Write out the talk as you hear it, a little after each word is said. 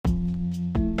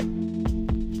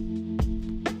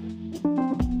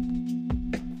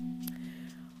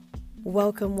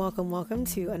Welcome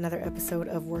to another episode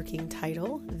of Working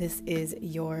Title. This is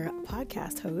your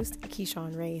podcast host,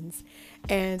 Keyshawn Rains,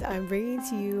 and I'm bringing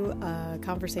to you a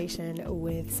conversation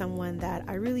with someone that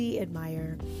I really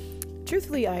admire.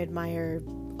 Truthfully, I admire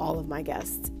all of my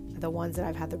guests, the ones that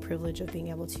I've had the privilege of being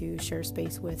able to share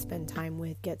space with, spend time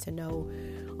with, get to know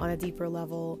on a deeper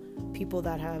level, people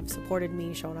that have supported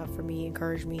me, shown up for me,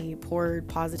 encouraged me, poured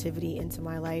positivity into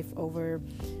my life over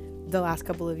the last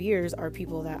couple of years are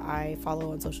people that I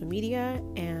follow on social media,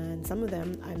 and some of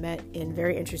them I met in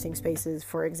very interesting spaces.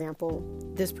 For example,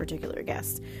 this particular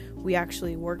guest, we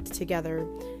actually worked together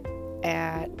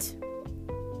at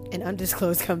an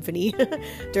undisclosed company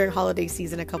during holiday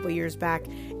season a couple years back,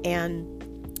 and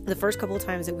the first couple of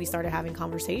times that we started having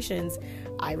conversations,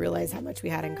 I realized how much we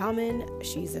had in common.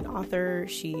 She's an author,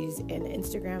 she's an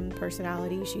Instagram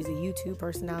personality, she's a YouTube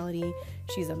personality,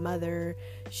 she's a mother,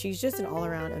 she's just an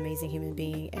all-around amazing human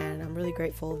being, and I'm really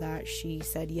grateful that she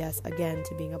said yes again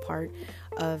to being a part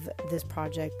of this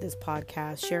project, this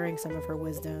podcast, sharing some of her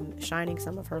wisdom, shining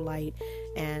some of her light,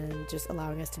 and just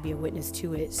allowing us to be a witness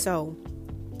to it. So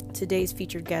today's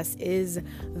featured guest is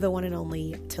the one and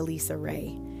only Talisa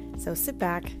Ray. So sit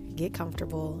back, get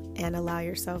comfortable, and allow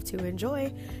yourself to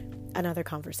enjoy another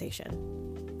conversation.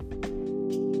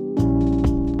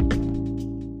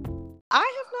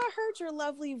 I have not heard your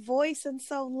lovely voice in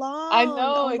so long. I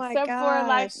know, except for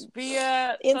like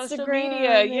via Instagram, social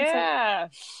media. Yeah.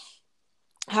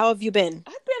 How have you been?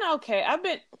 I've been okay. I've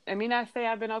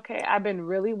been okay. I've been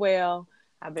really well.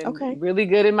 I've been really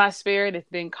good in my spirit. It's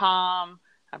been calm.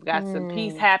 I've got some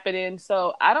peace happening,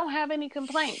 so I don't have any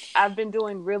complaints. I've been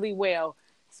doing really well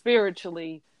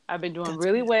spiritually. I've been doing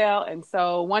really well, and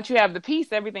so once you have the peace,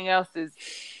 everything else is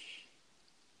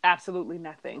absolutely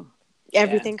nothing.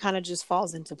 Everything kind of just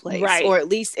falls into place, right? Or at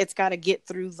least it's got to get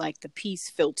through like the peace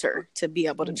filter to be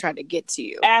able to try to get to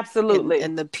you. Absolutely,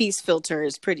 and the peace filter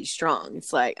is pretty strong.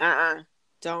 It's like,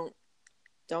 don't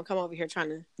come over here trying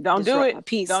to don't do it.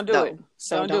 Peace, don't do it.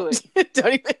 So don't do it.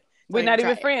 Don't even. We're not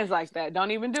even friends like that.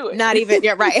 Don't even do it. Not even.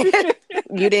 You're right.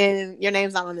 Your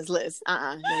name's not on this list.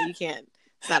 No, you can't.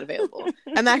 It's not available.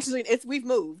 We've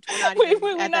moved. We're not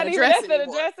even at that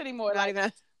address anymore. Not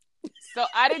even. So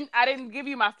I didn't give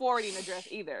you my forwarding address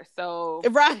either. So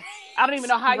right. I don't even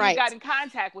know how you got in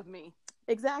contact with me.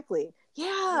 Exactly.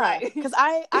 Yeah. Because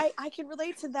I can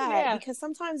relate to that because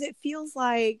sometimes it feels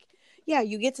like,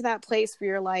 you get to that place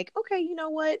where you're like, okay, you know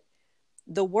what?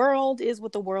 The world is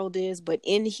what the world is, but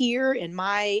in here, in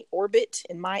my orbit,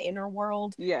 in my inner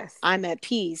world, I'm at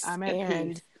peace.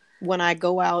 And when I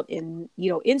go out and,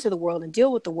 into the world and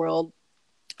deal with the world,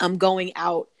 I'm going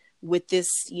out with this,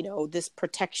 this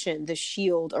protection, this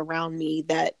shield around me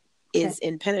that is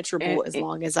impenetrable as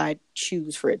long as I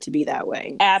choose for it to be that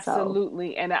way.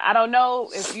 Absolutely. So. And I don't know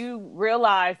if you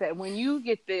realize that when you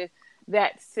get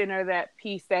that center, that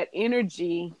peace, that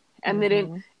energy, and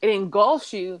then it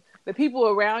engulfs you, the people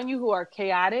around you who are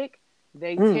chaotic,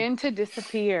 they tend to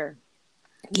disappear.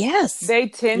 Yes. They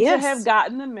tend to have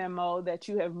gotten the memo that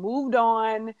you have moved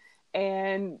on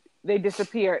and they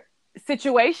disappear.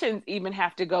 Situations even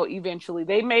have to go eventually.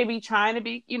 They may be trying to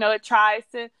be, it tries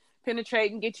to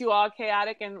penetrate and get you all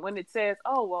chaotic. And when it says,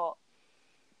 oh, well,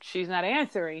 she's not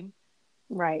answering.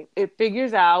 Right. It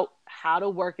figures out how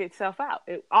to work itself out.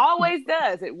 It always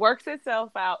does. It works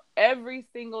itself out every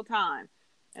single time.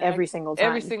 Every single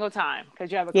time. Because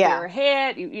you have a clearer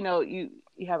head. You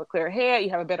have a clearer head. You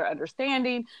have a better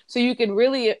understanding. So you can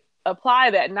really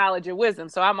apply that knowledge and wisdom.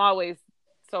 So I'm always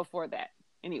so for that.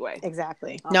 Anyway.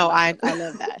 Exactly. I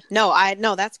love that.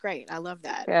 No, that's great. I love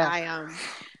that. Yeah.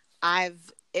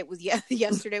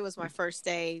 Yesterday was my first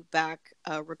day back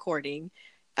recording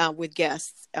with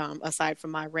guests, aside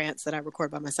from my rants that I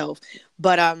record by myself.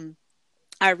 But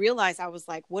I realized I was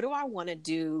like, what do I want to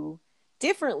do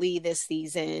differently this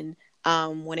season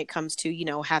when it comes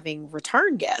to having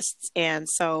return guests? And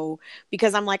so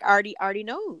because I'm like, I already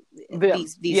know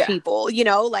these people,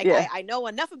 I know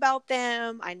enough about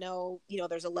them. I know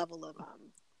there's a level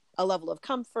of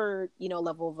comfort, a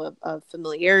level of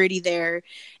familiarity there,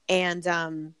 and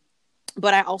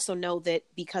but I also know that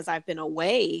because I've been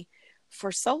away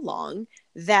for so long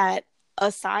that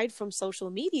aside from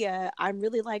social media, I'm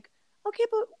really like, okay,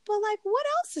 but like, what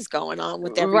else is going on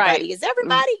with everybody? Right. Is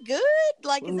everybody good?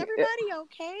 Like, is everybody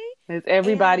okay? Is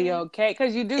everybody okay?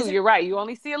 Because you're right. You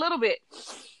only see a little bit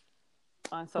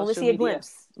on social media. A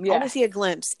glimpse. Yeah. Only see a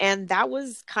glimpse. And that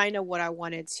was kind of what I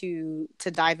wanted to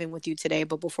dive in with you today.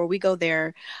 But before we go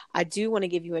there, I do want to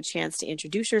give you a chance to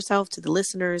introduce yourself to the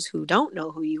listeners who don't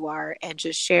know who you are and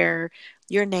just share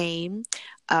your name,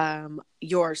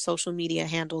 your social media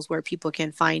handles where people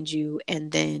can find you,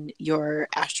 and then your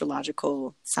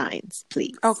astrological signs,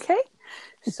 please. Okay.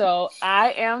 So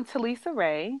I am Talisa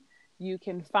Ray. You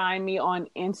can find me on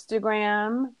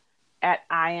Instagram at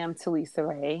I am Talisa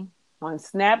Ray, on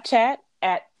Snapchat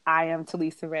at I am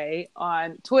Talisa Ray,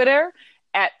 on Twitter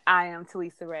at I am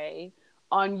Talisa Ray.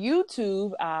 On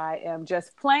YouTube, I am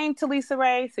just plain Talisa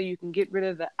Ray, so you can get rid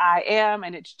of the I am,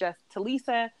 and it's just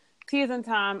Talisa, T as in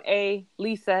Tom, A,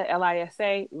 Lisa,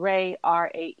 Lisa, Ray,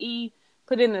 Rae.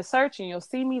 Put in the search and you'll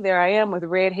see me. There I am with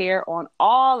red hair on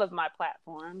all of my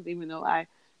platforms, even though I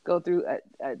go through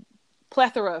a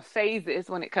plethora of phases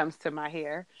when it comes to my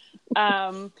hair.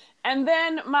 And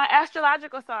then my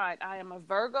astrological sign, I am a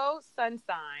Virgo sun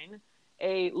sign,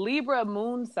 a Libra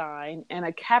moon sign, and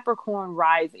a Capricorn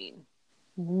rising.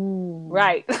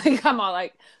 Right. I'm all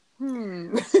like,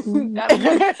 No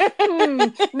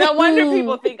wonder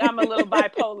people think I'm a little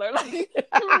bipolar.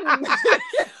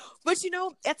 But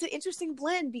that's an interesting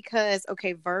blend because,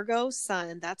 okay, Virgo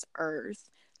sun, that's earth.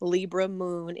 Libra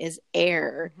moon is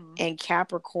air, and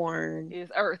Capricorn is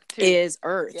earth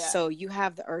too. Yeah. So you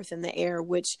have the earth and the air,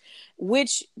 which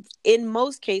in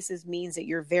most cases means that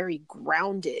you're very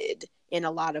grounded in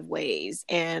a lot of ways.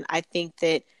 And I think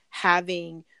that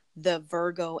having the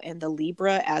Virgo and the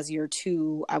Libra as your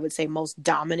two, I would say, most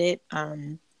dominant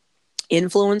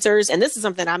influencers, and this is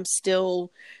something I'm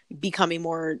still becoming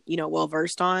more well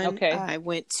versed on. Okay. I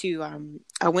went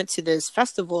to this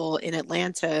festival in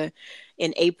Atlanta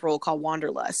in April called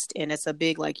Wanderlust, and it's a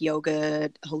big like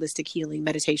yoga, holistic healing,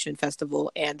 meditation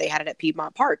festival, and they had it at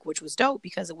Piedmont Park, which was dope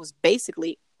because it was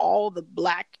basically all the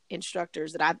Black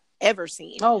instructors that I've ever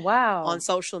seen on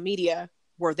social media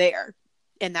were there,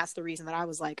 and that's the reason that I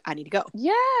was like, I need to go.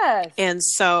 Yes. And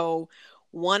so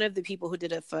one of the people who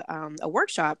did a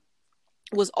workshop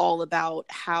was all about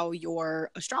how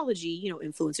your astrology,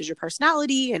 influences your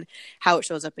personality and how it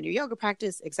shows up in your yoga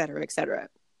practice, et cetera, et cetera.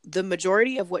 The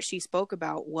majority of what she spoke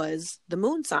about was the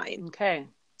moon sign. Okay.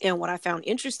 And what I found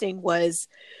interesting was,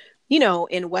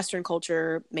 in Western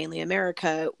culture, mainly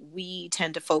America, we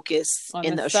tend to focus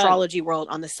in the astrology world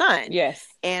on the sun. Yes.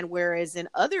 And whereas in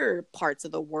other parts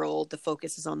of the world, the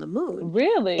focus is on the moon.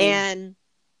 Really? And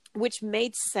which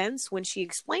made sense when she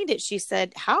explained it. She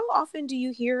said, how often do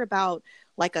you hear about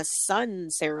like a sun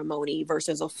ceremony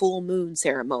versus a full moon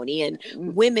ceremony? And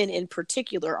women in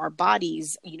particular, our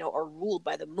bodies, are ruled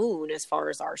by the moon as far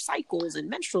as our cycles and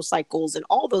menstrual cycles and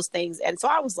all those things. And so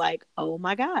I was like, oh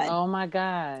my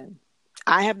God.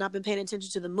 I have not been paying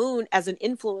attention to the moon as an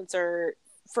influencer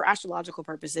for astrological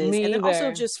purposes. Me and then either.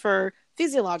 Also just for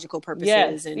physiological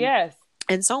purposes. Yes.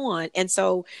 And so on. And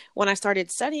so when I started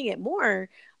studying it more,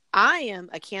 I am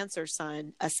a Cancer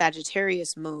sun, a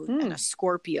Sagittarius moon, and a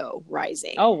Scorpio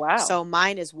rising. Oh, wow. So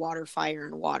mine is water, fire,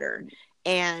 and water.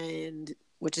 And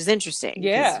which is interesting.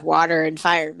 Yeah. Because water and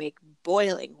fire make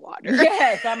boiling water.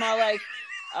 Yes. I'm all like,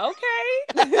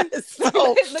 okay. So,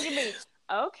 look at me.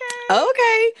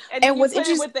 Okay. And what's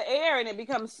interesting with the air, and it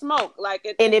becomes smoke, like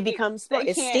it becomes smoke.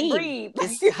 It's steam. Breathe.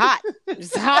 It's hot.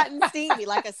 It's hot and steamy,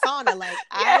 like a sauna. Like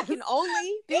I can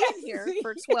only be in here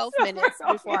for 12 minutes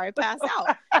before I pass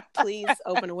out. Please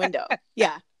open a window.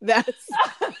 Yeah, that's.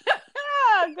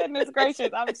 Oh, goodness gracious!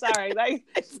 I'm sorry. Like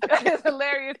it's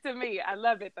hilarious to me. I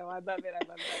love it though. I love it.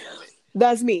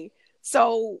 That's me.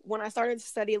 So when I started to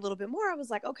study a little bit more, I was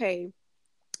like, okay.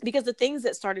 Because the things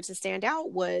that started to stand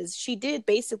out was she did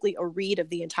basically a read of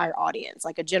the entire audience,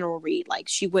 like a general read. Like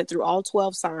she went through all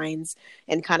 12 signs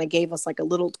and kind of gave us like a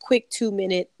little quick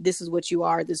 2-minute, this is what you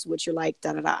are, this is what you're like,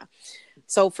 da da da.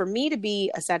 So for me to be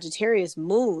a Sagittarius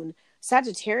moon,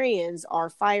 Sagittarians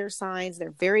are fire signs. They're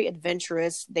very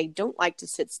adventurous. They don't like to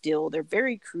sit still. They're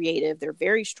very creative. They're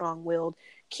very strong-willed.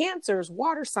 Cancers,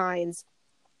 water signs,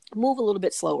 move a little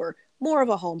bit slower. More of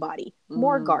a homebody,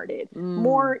 more guarded,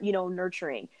 more,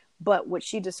 nurturing. But what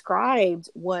she described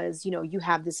was, you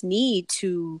have this need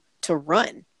to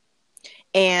run.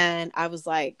 And I was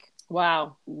like,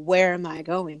 wow, where am I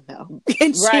going though?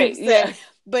 And right. Said,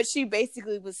 but she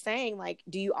basically was saying like,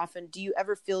 do you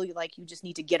ever feel like you just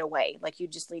need to get away? Like you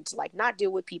just need to like not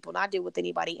deal with people, not deal with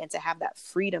anybody, and to have that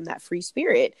freedom, that free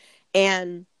spirit.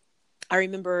 And I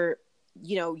remember,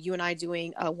 you and I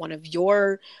doing one of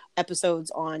your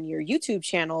episodes on your YouTube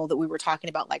channel that we were talking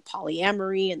about like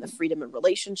polyamory and the freedom in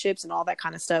relationships and all that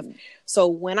kind of stuff. So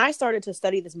when I started to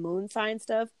study this moon sign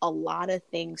stuff, a lot of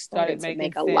things started to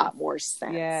make a lot more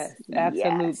sense. Yes,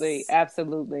 absolutely. Yes.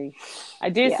 Absolutely. I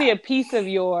did see a piece of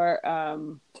your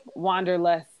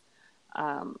Wanderlust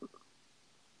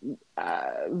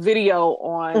video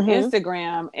on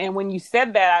Instagram. And when you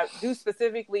said that, I do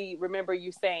specifically remember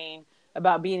you saying,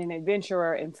 about being an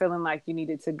adventurer and feeling like you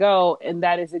needed to go. And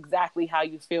that is exactly how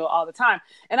you feel all the time.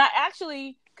 And I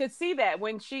actually could see that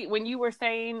when you were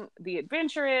saying the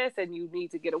adventurous and you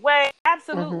need to get away.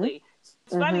 Absolutely. Mm-hmm.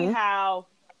 It's funny how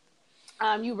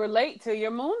you relate to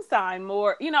your moon sign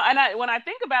more, you know, and when I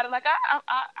think about it, like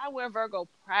I wear Virgo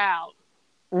proud,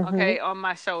 okay, on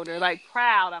my shoulder, like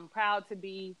proud. I'm proud to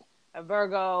be a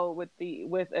Virgo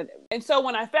and so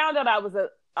when I found out I was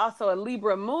also a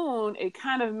Libra moon, it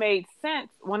kind of made sense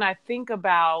when I think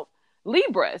about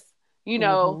Libras, you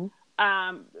know.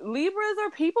 Libras are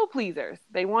people pleasers.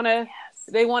 They want to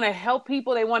help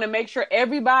people. They want to make sure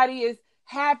everybody is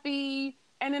happy.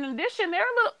 And in addition,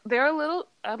 they're a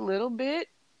little bit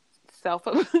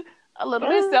self-absorbed, just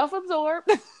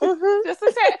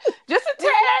a tad.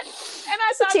 And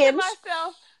I thought to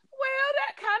myself, well,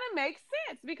 that kind of makes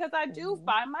sense because I do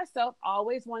find myself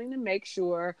always wanting to make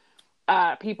sure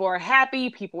people are happy,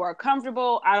 people are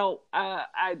comfortable.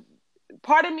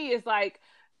 Part of me is like,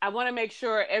 I want to make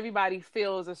sure everybody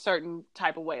feels a certain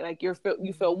type of way, like you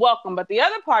feel welcome. But the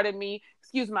other part of me,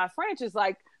 excuse my French, is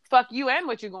like, fuck you and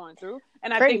what you're going through.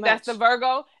 And I think that's the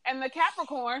Virgo and the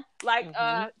Capricorn. Like,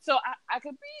 so I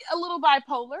could be a little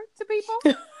bipolar to people.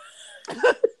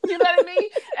 You know what I mean?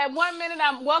 At one minute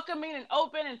I'm welcoming and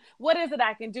open and what is it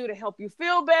I can do to help you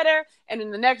feel better? And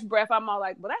in the next breath I'm all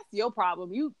like, well, that's your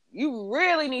problem. You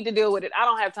really need to deal with it. I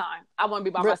don't have time. I want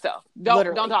to be by myself.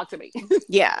 Don't talk to me.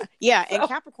 Yeah. And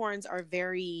Capricorns are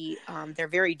very they're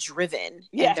very driven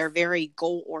and they're very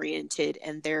goal oriented,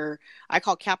 and I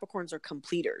call Capricorns are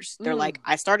completers. They're like,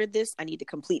 I started this, I need to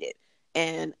complete it,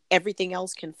 and everything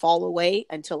else can fall away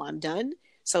until I'm done.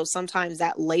 So sometimes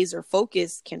that laser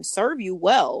focus can serve you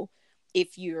well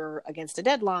if you're against a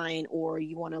deadline or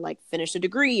you want to like finish a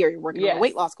degree or you're working on a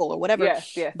weight loss goal or whatever.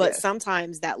 But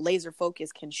sometimes that laser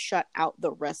focus can shut out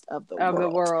the rest of the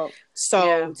world.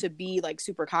 So to be like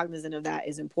super cognizant of that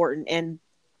is important. And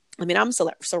I mean, I'm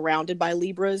surrounded by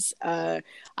Libras. I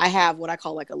have what I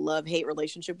call like a love-hate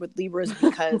relationship with Libras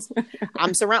because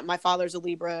I'm surrounded. My father's a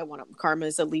Libra. Karma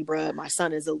is a Libra. My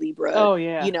son is a Libra. Oh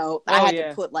yeah. You know, I had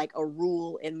to put like a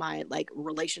rule in my like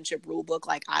relationship rule book.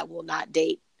 Like I will not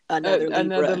date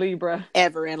another Libra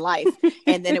ever in life.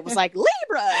 And then it was like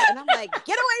Libra, and I'm like,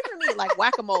 get away from me, like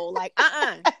whack-a-mole. Like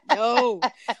no.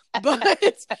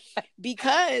 But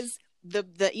because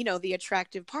the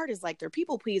attractive part is like they're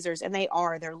people pleasers, and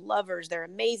they're lovers, they're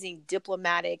amazing,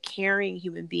 diplomatic, caring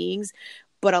human beings,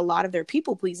 but a lot of their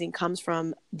people pleasing comes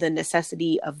from the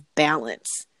necessity of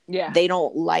balance. They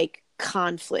don't like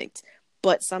conflict,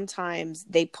 but sometimes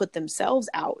they put themselves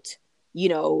out, you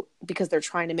know, because they're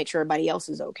trying to make sure everybody else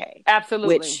is okay.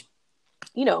 Absolutely. Which,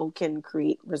 you know, can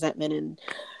create resentment and,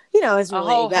 you know, it's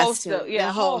really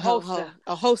a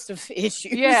host of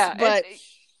issues. But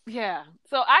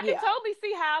so I can totally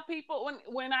see how people,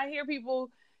 when I hear people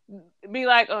be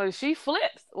like, oh, she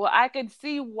flips. Well, I could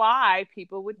see why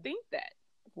people would think that.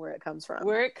 Where it comes from.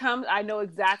 I know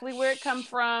exactly where it comes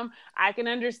from. I can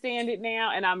understand it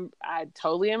now. And I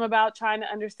totally am about trying to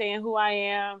understand who I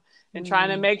am and trying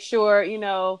to make sure, you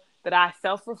know, that I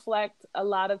self-reflect a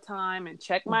lot of time and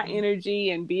check my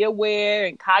energy and be aware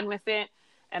and cognizant.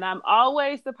 And I'm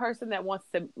always the person that wants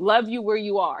to love you where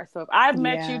you are. So if I've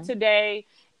met you today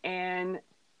and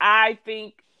I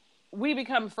think we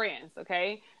become friends,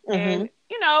 okay? And,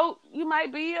 you know, you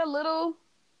might be a little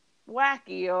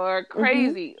wacky or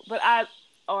crazy, but I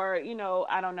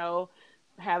don't know,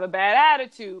 have a bad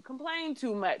attitude, complain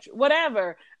too much,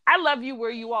 whatever. I love you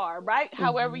where you are, right?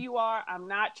 However you are, I'm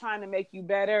not trying to make you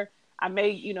better. I may,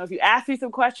 you know, if you ask me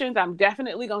some questions, I'm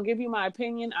definitely going to give you my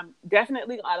opinion. I'm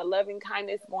definitely, out of loving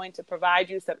kindness, going to provide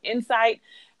you some insight.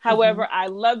 However, I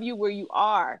love you where you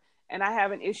are. And I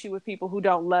have an issue with people who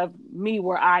don't love me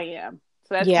where I am.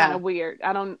 So that's kind of weird.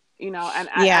 I don't, you know, and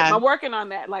I'm working on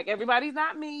that. Like, everybody's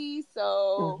not me.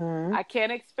 So I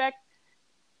can't expect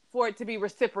for it to be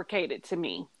reciprocated to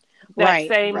me. That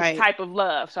same type of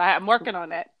love. So I'm working on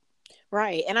that.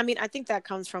 Right. And I mean, I think that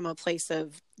comes from a place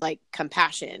of like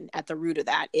compassion. At the root of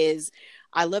that is,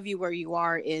 I love you where you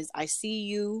are, is I see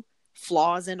you,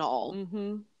 flaws and all.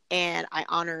 And I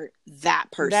honor that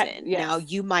person. Now,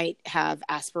 you might have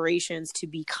aspirations to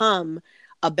become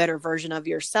a better version of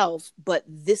yourself, but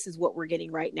this is what we're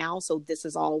getting right now. So this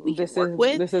is all we can work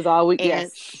with. This is all we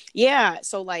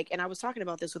So like, and I was talking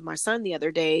about this with my son the other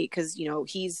day, because, you know,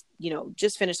 he's, you know,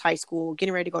 just finished high school,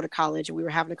 getting ready to go to college. And we were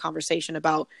having a conversation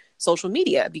about social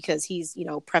media because he's, you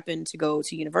know, prepping to go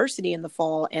to university in the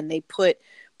fall. And they put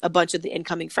a bunch of the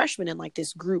incoming freshmen in like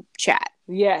this group chat.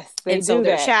 Yes. And so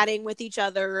they're chatting with each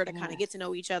other to kind of get to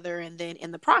know each other. And then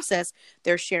in the process,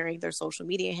 they're sharing their social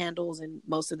media handles, and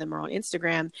most of them are on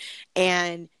Instagram.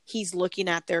 And he's looking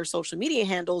at their social media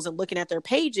handles and looking at their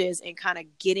pages and kind of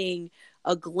getting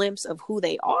a glimpse of who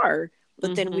they are.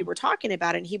 But then we were talking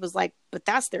about it, and he was like, but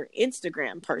that's their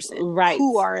Instagram person. Right.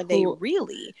 Who are they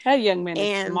really? That young man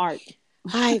is smart.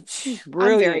 I'm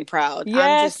very proud. Yes,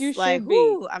 I'm just you like, should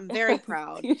be. I'm very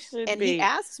proud. You should and be. He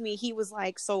asked me, he was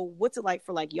like, so what's it like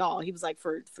for like y'all? He was like,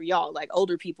 for y'all, like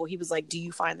older people, he was like, do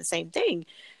you find the same thing?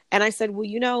 And I said,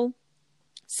 well,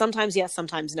 sometimes yes,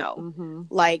 sometimes no. Mm-hmm.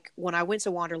 Like when I went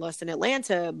to Wanderlust in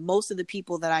Atlanta, most of the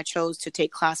people that I chose to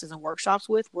take classes and workshops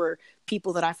with were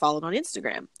people that I followed on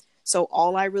Instagram. So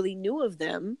all I really knew of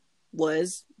them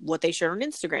was what they shared on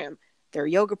Instagram. Their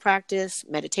yoga practice,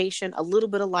 meditation, a little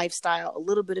bit of lifestyle, a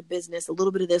little bit of business, a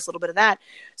little bit of this, a little bit of that.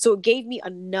 So it gave me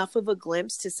enough of a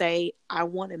glimpse to say, I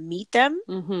want to meet them.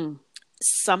 Mm-hmm.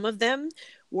 Some of them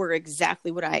were exactly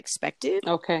what I expected.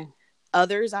 Okay.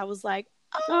 Others, I was like,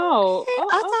 I know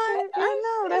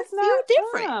that's not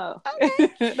different. Oh.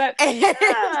 Okay. that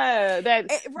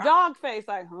dog face,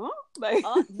 like, huh? Like,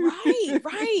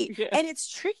 right. Yeah. And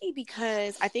it's tricky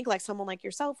because I think like someone like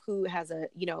yourself who has a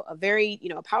very,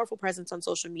 a powerful presence on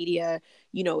social media,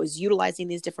 is utilizing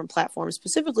these different platforms,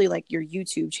 specifically like your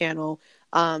YouTube channel,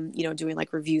 doing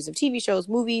like reviews of TV shows,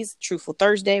 movies, Truthful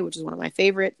Thursday, which is one of my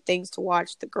favorite things to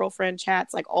watch, the girlfriend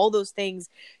chats, like all those things.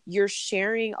 You're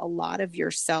sharing a lot of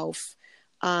yourself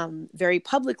very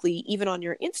publicly, even on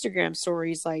your Instagram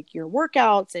stories, like your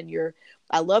workouts and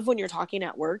I love when you're talking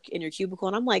at work in your cubicle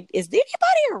and I'm like, is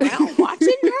anybody around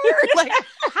watching her? Like, is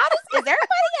everybody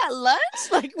at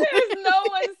lunch? Like, there's no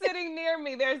one sitting near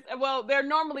me. They're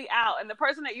normally out. And the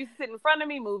person that used to sit in front of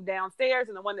me moved downstairs,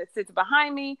 and the one that sits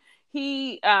behind me,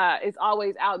 he is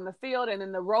always out in the field. And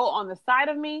then the row on the side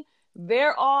of me,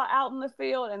 they're all out in the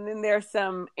field. And then there's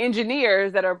some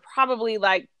engineers that are probably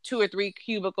like 2 or 3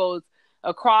 cubicles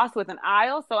across with an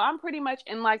aisle. So I'm pretty much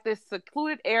in like this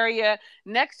secluded area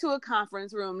next to a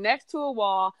conference room, next to a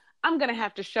wall. I'm going to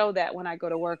have to show that when I go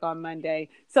to work on Monday.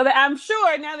 So that I'm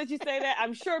sure, now that you say that,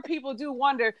 I'm sure people do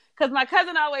wonder, because my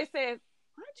cousin always says,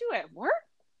 aren't you at work?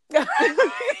 right.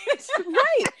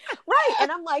 And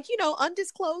I'm like,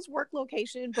 undisclosed work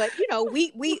location, but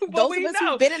we those of us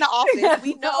who've been in the office,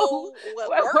 we know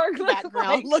what work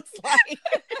background looks like.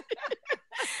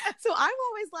 So I'm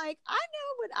always like, I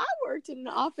know when I worked in an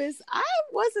office, I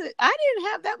didn't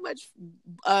have that much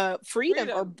freedom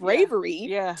or bravery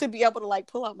to be able to like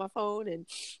pull out my phone and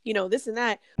this and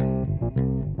that.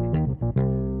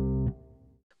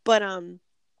 But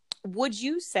would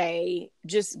you say,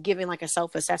 just giving like a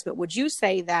self-assessment, would you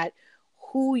say that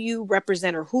who you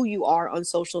represent or who you are on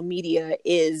social media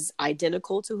is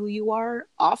identical to who you are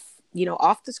off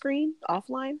the screen,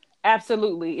 offline?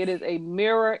 Absolutely. It is a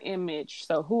mirror image.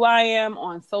 So who I am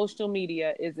on social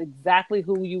media is exactly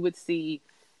who you would see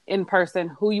in person,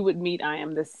 who you would meet. I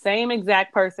am the same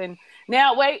exact person.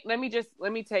 Now, wait, let me take a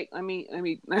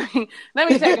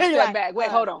step back. Wait,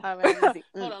 hold on. Hold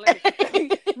on.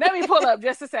 Let me pull up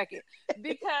just a second,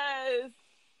 because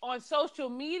on social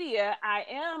media, I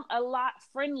am a lot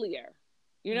friendlier.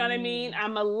 You know what I mean?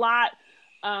 I'm a lot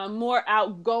more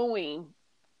outgoing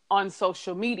on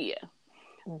social media.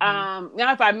 Mm-hmm.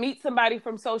 Now, if I meet somebody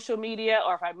from social media,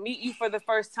 or if I meet you for the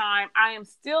first time, I am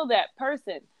still that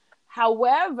person.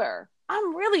 However,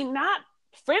 I'm really not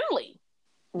friendly.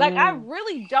 Like, I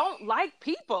really don't like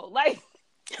people. Like,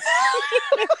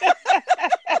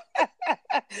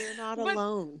 you're not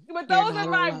alone. But those are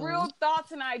my real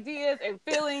thoughts and ideas and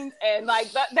feelings, and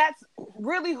like that's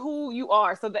really who you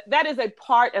are. So that is a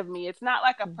part of me. It's not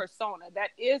like a persona.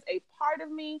 That is a part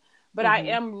of me. But I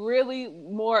am really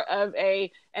more of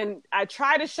and I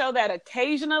try to show that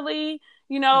occasionally,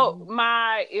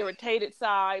 my irritated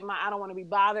side, my I don't want to be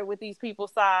bothered with these people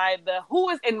side, the who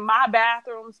is in my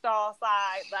bathroom stall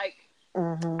side. Like,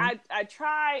 I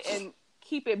try and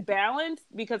keep it balanced,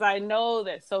 because I know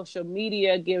that social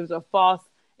media gives a false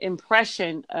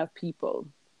impression of people.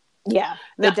 Yeah,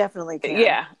 it definitely can.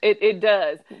 Yeah, it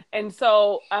does. And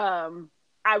so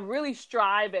I really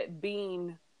strive at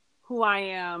being who I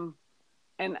am.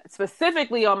 And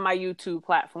specifically on my YouTube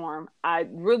platform, I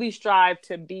really strive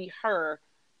to be her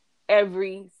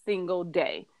every single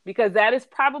day, because that is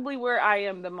probably where I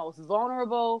am the most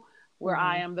vulnerable, where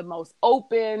I am the most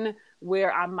open,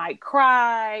 where I might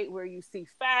cry, where you see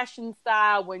fashion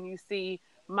style, when you see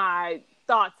my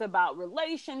thoughts about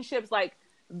relationships. Like,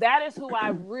 that is who I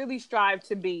really strive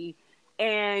to be.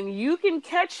 And you can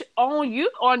catch on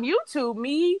YouTube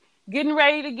me getting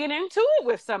ready to get into it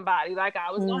with somebody. Like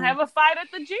I was going to have a fight at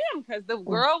the gym because the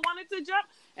girl wanted to jump.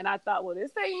 And I thought, well,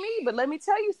 this ain't me, but let me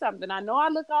tell you something. I know I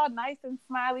look all nice and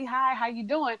smiley. Hi, how you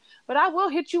doing? But I will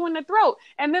hit you in the throat.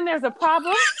 And then there's a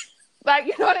problem. Like,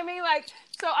 you know what I mean? Like,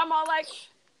 so I'm all like,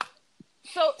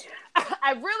 so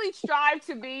I really strive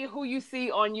to be who you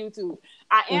see on YouTube.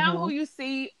 I am who you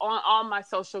see on all my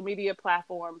social media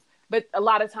platforms. But a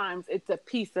lot of times it's a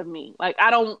piece of me. Like, I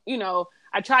don't,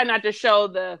 I try not to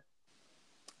show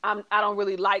I don't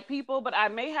really like people, but I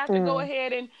may have to go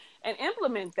ahead and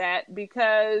implement that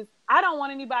because I don't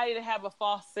want anybody to have a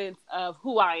false sense of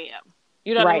who I am.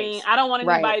 You know what I mean? I don't want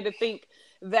anybody to think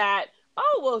that,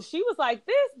 oh, well, she was like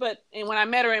this, and when I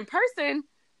met her in person,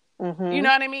 you know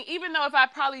what I mean? Even though if I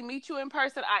probably meet you in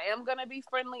person, I am going to be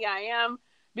friendly. I am,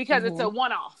 because it's a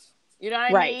one-off. You know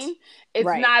what I mean? It's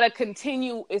not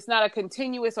a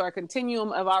continuous or a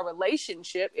continuum of our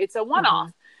relationship. It's a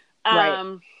one-off.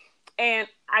 And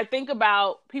I think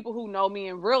about people who know me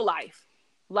in real life.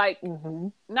 Like,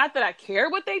 not that I care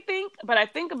what they think, but I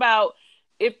think about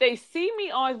if they see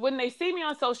me when they see me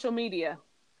on social media,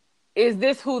 is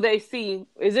this who they see?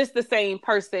 Is this the same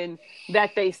person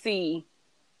that they see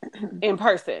in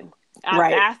person?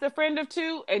 I've asked a friend of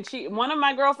two, and one of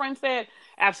my girlfriends said,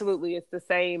 absolutely, it's the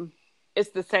same.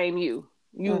 It's the same you.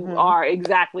 You are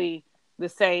exactly the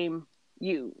same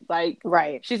you. Like,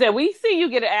 she said, we see you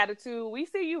get an attitude. We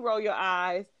see you roll your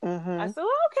eyes. I said, well,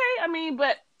 okay. I mean,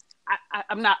 but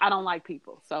I don't like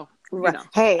people. So,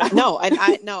 Hey, no. And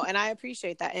I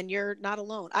appreciate that. And you're not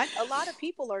alone. A lot of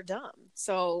people are dumb.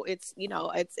 So it's,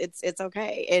 it's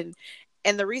okay.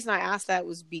 And the reason I asked that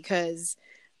was because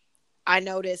I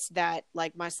noticed that,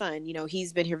 like, my son,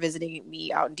 he's been here visiting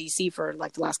me out in DC for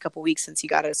like the last couple of weeks since he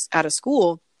got out of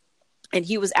school. And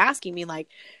he was asking me, like,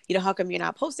 how come you're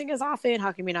not posting as often?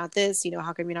 How come you're not this?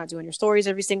 How come you're not doing your stories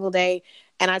every single day?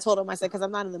 And I told him, I said, because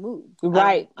I'm not in the mood.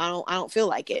 I don't feel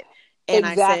like it. And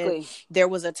I said, there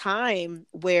was a time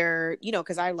where,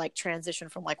 because I like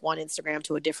transitioned from like one Instagram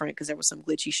to a different, because there was some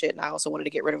glitchy shit. And I also wanted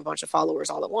to get rid of a bunch of followers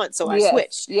all at once. So I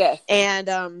switched. Yes.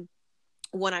 And,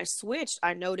 when I switched,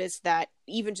 I noticed that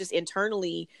even just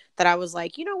internally that I was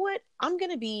like, you know what, I'm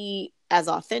going to be as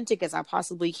authentic as I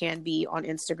possibly can be on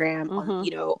Instagram,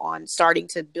 on starting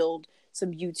to build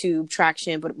some YouTube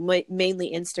traction, but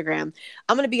mainly Instagram.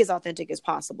 I'm going to be as authentic as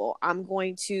possible. I'm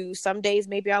going to, some days,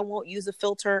 maybe I won't use a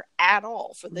filter at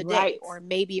all for the day, or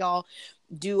maybe I'll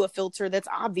do a filter that's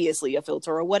obviously a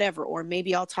filter or whatever, or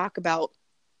maybe I'll talk about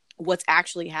what's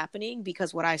actually happening,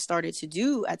 because what I started to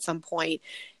do at some point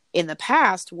in the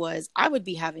past was I would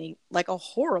be having like a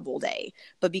horrible day,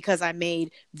 but because I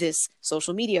made this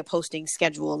social media posting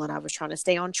schedule and I was trying to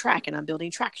stay on track and I'm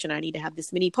building traction, I need to have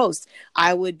this many posts,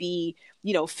 I would be,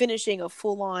 finishing a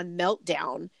full-on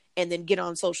meltdown and then get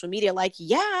on social media like,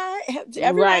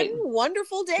 everybody,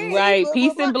 wonderful day. Blah,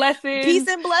 peace, blah, and blah. Peace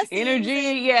and blessings.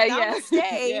 Energy.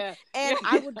 Namaste. And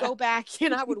I would go back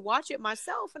and I would watch it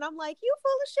myself and I'm like, you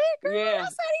full of shit, girl. Yeah,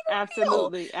 that's not even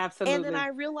absolutely. real. Absolutely. And then I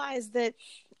realized that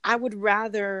I would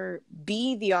rather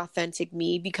be the authentic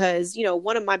me, because,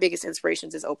 one of my biggest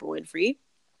inspirations is Oprah Winfrey.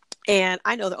 And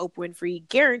I know that Oprah Winfrey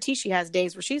guarantees she has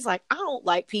days where she's like, I don't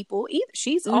like people either.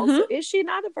 She's also, is she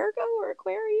not a Virgo or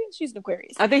Aquarius? She's an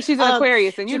Aquarius. I think she's an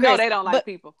Aquarius, and they don't like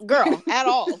people. Girl, at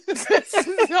all.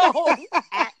 No,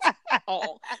 at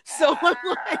all. So I'm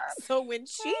like, so when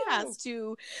she has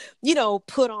to,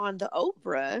 put on the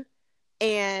Oprah,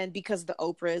 and because the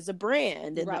Oprah is a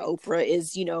brand, and the Oprah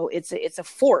is, it's a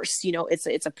force,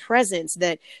 it's a presence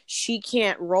that she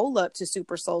can't roll up to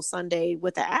Super Soul Sunday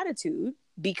with an attitude,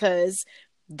 because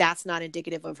that's not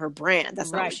indicative of her brand.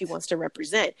 That's not what she wants to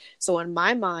represent. So in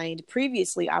my mind,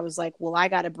 previously, I was like, well, I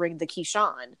got to bring the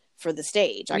Keyshawn for the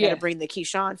stage. I got to bring the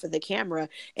Keyshawn for the camera.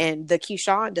 And the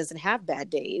Keyshawn doesn't have bad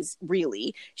days,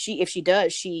 really. If she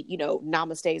does, she,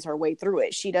 namaste's her way through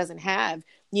it. She doesn't have,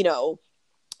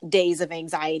 days of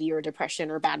anxiety or depression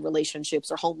or bad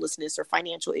relationships or homelessness or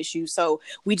financial issues. So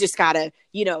we just gotta,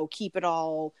 keep it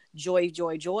all joy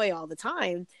all the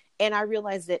time. And I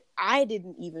realized that I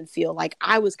didn't even feel like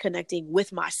I was connecting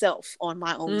with myself on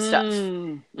my own stuff.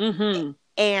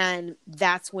 And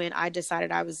that's when I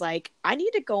decided, I was like, I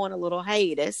need to go on a little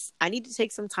hiatus. I need to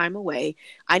take some time away.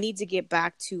 I need to get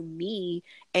back to me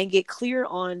and get clear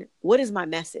on what is my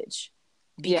message,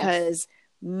 because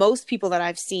most people that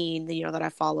I've seen, that I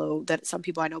follow, that some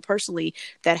people I know personally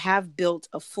that have built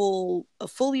a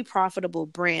fully profitable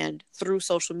brand through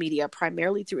social media,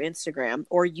 primarily through Instagram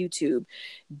or YouTube,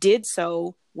 did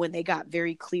so when they got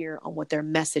very clear on what their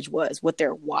message was, what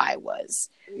their why was.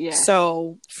 Yeah.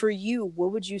 So for you,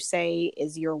 what would you say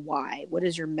is your why? What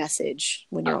is your message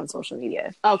when you're on social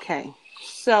media? Okay.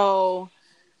 So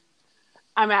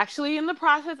I'm actually in the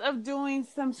process of doing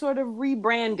some sort of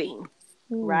rebranding,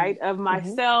 right? Of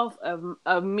myself,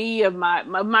 of me, of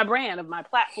my brand, of my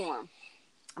platform.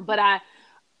 But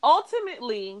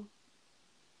ultimately,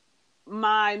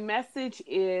 my message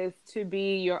is to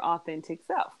be your authentic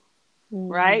self,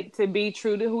 right? To be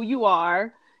true to who you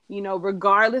are,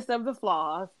 regardless of the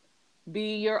flaws,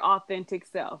 be your authentic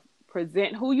self,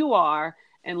 present who you are,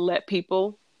 and let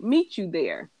people meet you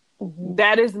there.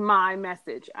 That is my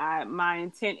message. My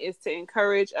intent is to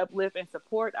encourage, uplift, and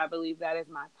support. I believe that is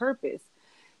my purpose.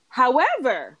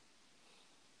 However,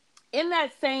 in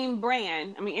that same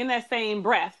in that same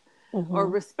breath or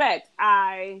respect,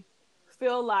 I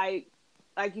feel like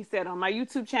you said, on my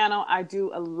YouTube channel, I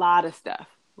do a lot of stuff,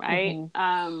 right?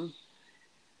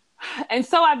 And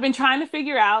so I've been trying to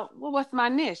figure out, well, what's my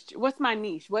niche? What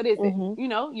is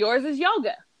it? Yours is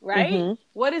yoga, right?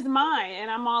 What is mine? And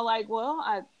I'm all like, well,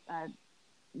 I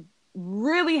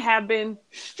really have been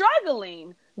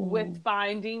struggling with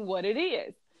finding what it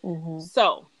is.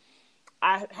 So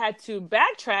I had to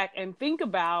backtrack and think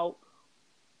about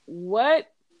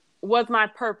what was my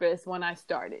purpose when I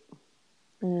started.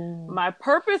 My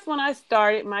purpose when I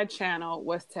started my channel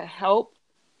was to help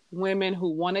women who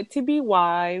wanted to be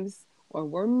wives or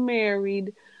were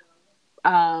married,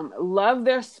 love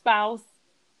their spouse,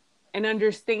 and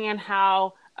understand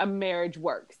how a marriage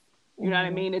works. You know what I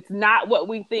mean? It's not what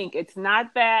we think. It's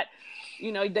not that,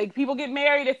 people get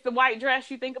married, it's the white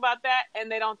dress, you think about that,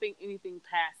 and they don't think anything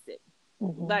past it.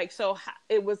 So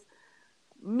it was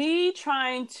me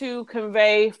trying to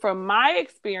convey from my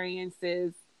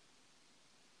experiences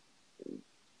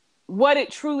what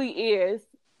it truly is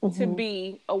to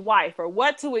be a wife, or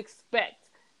what to expect,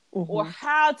 or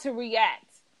how to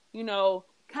react,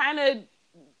 kind of,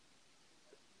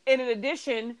 in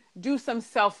addition, do some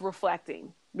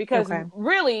self-reflecting, because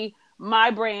really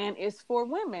my brand is for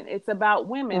women. It's about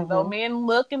women. Though men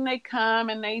look and they come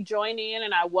and they join in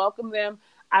and I welcome them,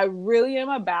 I really am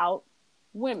about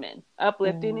women,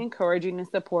 uplifting, encouraging, and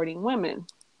supporting women.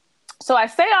 So I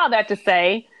say all that to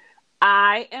say,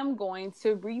 I am going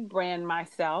to rebrand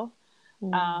myself.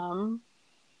 And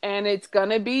it's going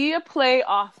to be a play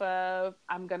off of,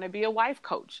 I'm going to be a wife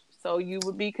coach. So you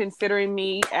would be considering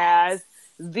me as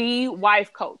the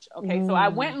wife coach. Okay. So I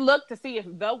went and looked to see if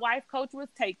the wife coach was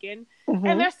taken,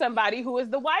 and there's somebody who is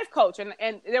the wife coach.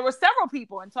 And there were several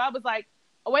people. And so I was like,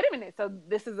 oh, wait a minute. So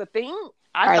this is a thing.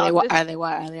 Are they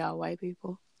all white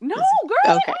people? No,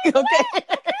 girl. Okay.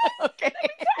 Okay. Let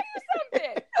me tell you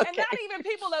something. And not even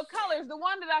people of colors.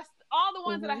 All the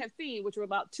ones that I have seen, which were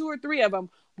about 2 or 3 of them,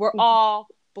 were all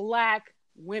Black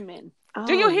women.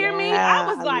 Do you hear me? I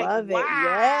was like, wow.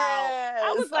 Yes.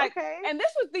 I was like, and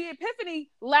this was the epiphany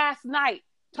last night.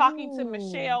 Talking to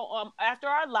Michelle after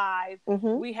our live,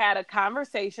 we had a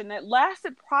conversation that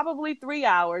lasted probably 3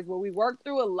 hours, where we worked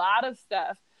through a lot of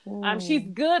stuff. She's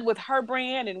good with her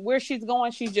brand and where she's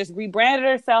going. She's just rebranded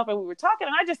herself, and we were talking,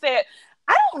 and I just said,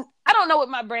 I don't know what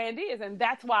my brand is, and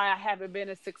that's why I haven't been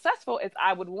as successful as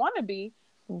I would want to be.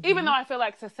 Even though I feel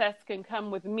like success can come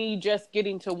with me just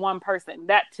getting to one person.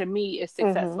 That to me is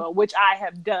successful, which I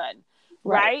have done.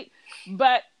 Right?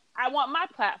 But I want my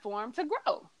platform to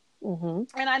grow.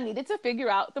 And I needed to figure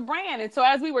out the brand. And so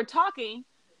as we were talking,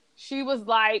 she was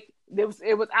like,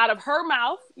 it was out of her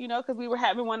mouth, because we were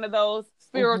having one of those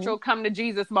spiritual come to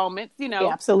Jesus moments,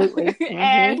 Yeah, absolutely.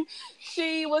 And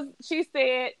she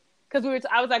said, because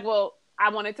I was like, well, I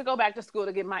wanted to go back to school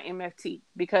to get my MFT,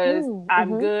 because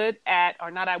I'm good at, or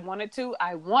not I want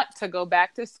to go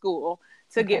back to school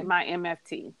to get my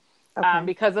MFT.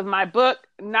 Because of my book.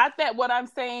 Not that what I'm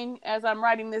saying as I'm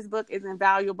writing this book is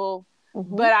invaluable,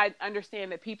 but I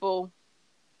understand that people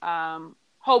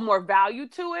hold more value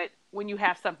to it when you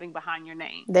have something behind your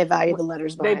name. They value the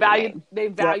letters behind your name. They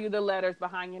value the letters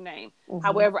behind your name.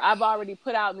 However, I've already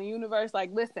put out in the universe, like,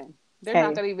 listen, they're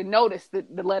not going to even notice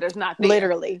that the letter's not there.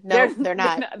 Literally. No, they're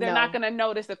not. They're not going to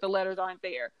notice that the letters aren't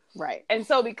there. Right. And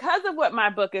so because of what my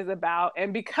book is about,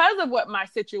 and because of what my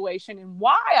situation and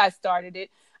why I started it,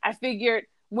 I figured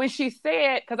when she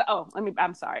said,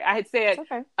 I'm sorry. I had said,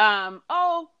 I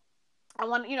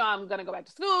want, I'm going to go back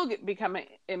to school, become an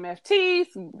MFT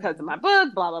because of my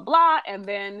book, blah, blah, blah. And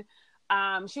then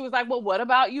she was like, well, what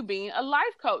about you being a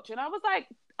life coach? And I was like,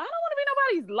 I don't want to be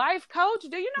nobody's life coach.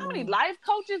 Do you know how many life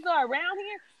coaches are around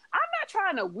here? I'm not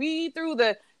trying to weed through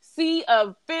the sea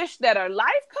of fish that are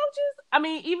life coaches. I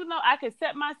mean, even though I could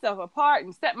set myself apart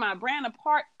and set my brand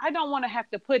apart, I don't want to have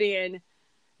to put in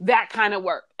that kind of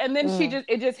work. And then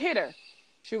it just hit her.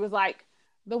 She was like,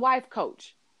 the wife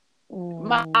coach.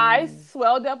 My eyes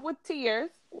swelled up with tears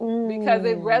because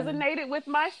it resonated with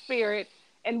my spirit.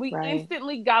 And we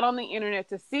instantly got on the internet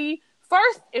to see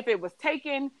first if it was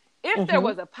taken, if there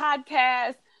was a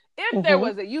podcast, if there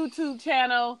was a YouTube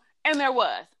channel, and there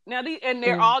was. Now,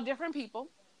 they're all different people,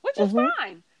 which is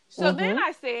fine. So then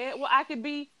I said, well, I could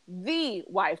be the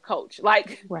wife coach,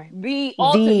 like the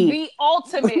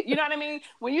ultimate. You know what I mean?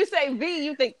 When you say the,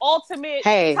 you think ultimate,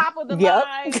 top of the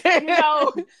line. You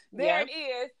know, there it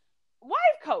is, wife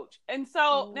coach. And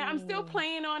so now I'm still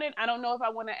playing on it. I don't know if I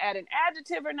want to add an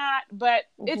adjective or not, but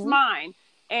it's mine.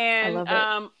 And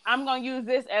I'm going to use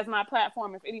this as my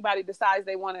platform if anybody decides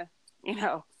they want to, you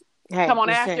know, come on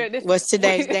after this. What's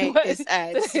today's date?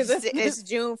 It's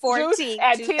June 14th,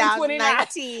 at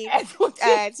 2019 at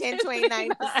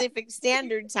 10:29 Pacific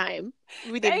Standard Time.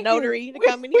 We did notary to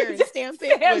come in here and stamp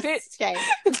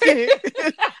it.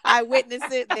 I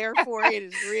witnessed it, therefore it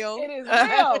is real. It is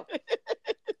real.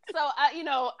 So, you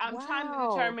know, I'm trying to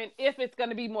determine if it's going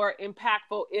to be more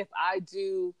impactful if I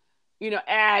do, you know,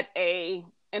 add an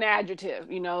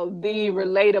adjective, you know, the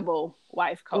relatable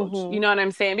wife coach. You know what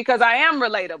I'm saying? Because I am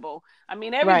relatable. I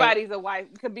mean, everybody's a wife.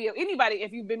 Could be anybody.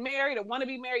 If you've been married or want to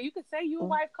be married, you could say you're a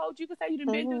wife coach. You could say you've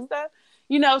been through stuff.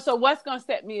 You know, so what's going to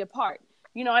set me apart?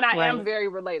 You know, and I am very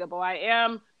relatable. I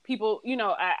am people, you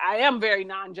know, I am very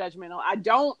non-judgmental. I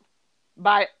don't,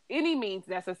 by any means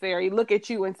necessary, look at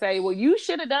you and say, well, you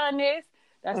should have done this.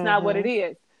 That's not what it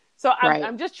is. So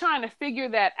I'm just trying to figure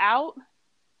that out.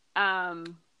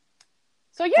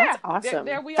 So yeah, that's awesome.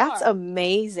 There we are. That's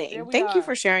amazing. Thank you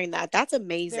for sharing that. That's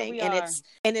amazing.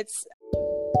 And it's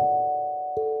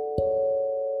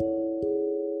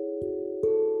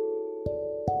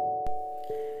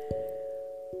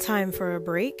time for a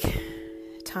break,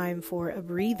 time for a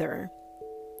breather.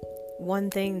 One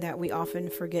thing that we often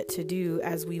forget to do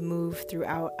as we move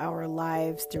throughout our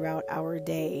lives, throughout our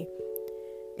day,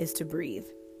 is to breathe.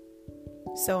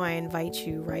 So I invite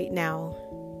you right now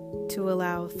to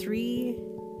allow 3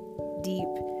 deep,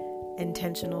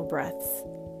 intentional breaths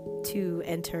to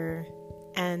enter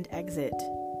and exit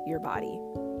your body.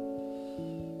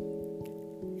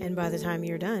 And by the time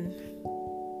you're done,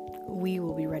 we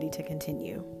will be ready to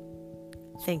continue.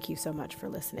 Thank you so much for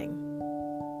listening.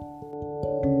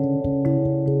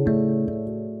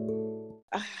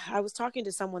 I was talking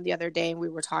to someone the other day and we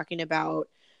were talking about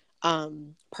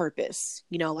purpose.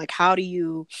 You know, like how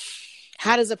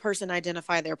does a person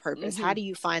identify their purpose? How do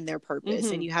you find their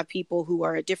purpose? And you have people who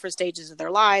are at different stages of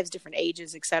their lives, different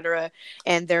ages, etc.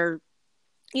 And they're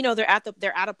at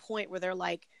a point where they're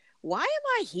like, why am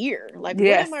I here? Like, what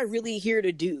am I really here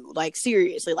to do? Like,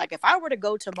 seriously, like if I were to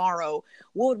go tomorrow,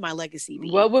 what would my legacy be?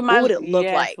 What would it look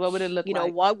like? What would it look like? You know,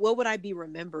 what would I be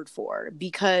remembered for?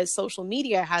 Because social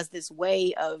media has this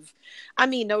way of, I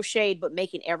mean, no shade, but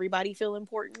making everybody feel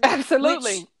important.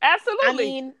 Absolutely. I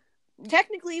mean,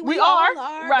 technically we all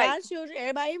are God's children,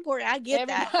 everybody important. I get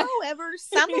that. However,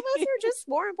 some of us are just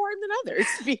more important than others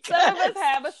because some of us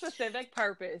have a specific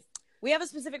purpose. We have a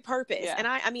specific purpose. And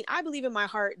I believe in my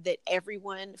heart that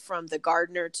everyone from the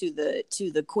gardener to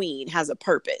the queen has a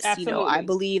purpose. Absolutely. You know, I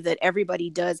believe that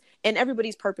everybody does, and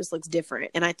everybody's purpose looks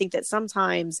different. And I think that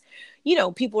sometimes, you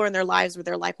know, people are in their lives where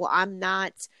they're like, well, I'm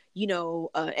not, you know,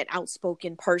 an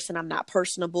outspoken person. I'm not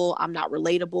personable. I'm not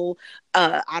relatable.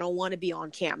 I don't want to be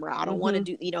on camera. I don't want to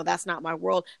do, you know, that's not my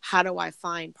world. How do I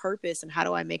find purpose and how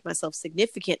do I make myself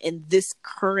significant in this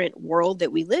current world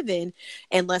that we live in,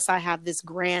 unless I have this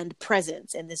grand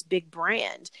presence and this big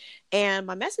brand? And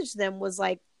my message to them was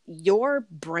like, your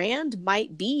brand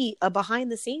might be a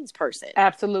behind the scenes person.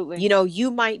 Absolutely. You know,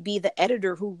 you might be the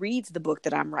editor who reads the book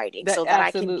that I'm writing so that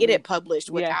I can get it published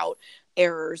without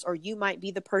errors, or you might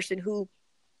be the person who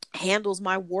handles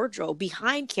my wardrobe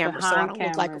behind camera so I don't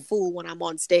look like a fool when I'm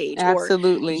on stage.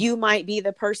 Absolutely. Or you might be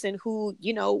the person who,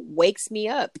 you know, wakes me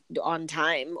up on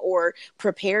time or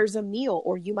prepares a meal,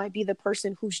 or you might be the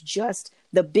person who's just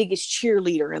the biggest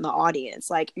cheerleader in the audience.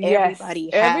 Like everybody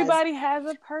has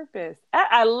a purpose.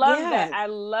 I love that. I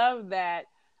love that.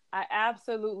 I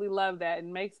absolutely love that. It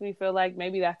makes me feel like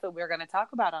maybe that's what we're going to talk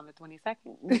about on the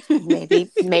 22nd.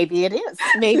 maybe it is.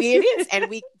 Maybe it is. And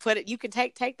we put it, you can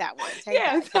take that one.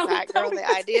 That girl, the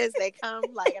ideas, they come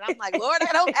like, and I'm like, Lord,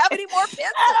 I don't have any more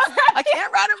pencils. I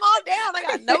can't write them all down. I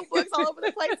got notebooks all over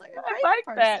the place. Like, I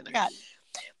like that.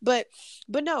 But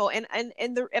no, and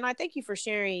I thank you for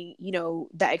sharing, you know,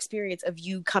 that experience of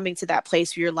you coming to that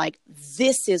place where you're like,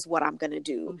 this is what I'm going to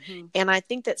do. And I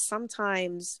think that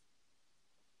sometimes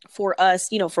for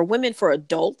us, you know, for women, for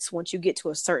adults, once you get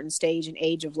to a certain stage and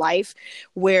age of life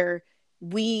where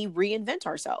we reinvent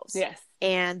ourselves. Yes.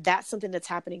 And that's something that's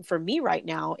happening for me right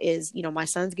now is, you know, my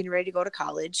son's getting ready to go to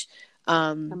college.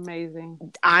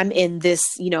 Amazing. I'm in this,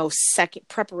 second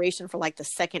preparation for like the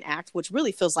second act, which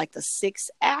really feels like the sixth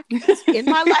act in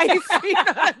my life. You know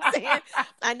what I'm saying?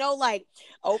 I know like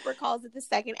Oprah calls it the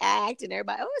second act and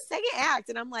everybody, second act.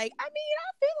 And I'm like, I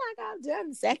feel like I've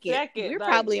done second. We're like,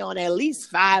 probably on at least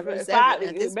 5 or 7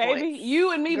 at this baby, point.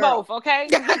 You and me both, okay?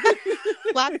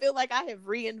 Well, I feel like I have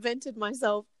reinvented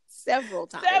myself several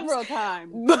times.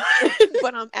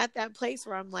 But I'm at that place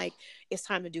where I'm like, it's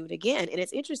time to do it again. And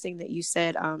it's interesting that you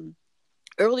said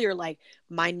earlier, like,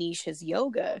 my niche is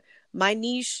yoga. My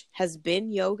niche has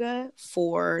been yoga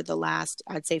for the last,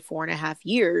 I'd say, 4.5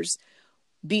 years.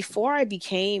 Before I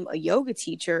became a yoga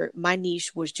teacher, my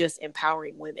niche was just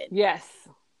empowering women. Yes.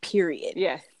 Period.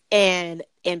 Yes. And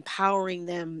empowering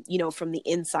them, from the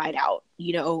inside out,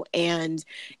 and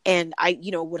I,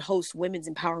 would host women's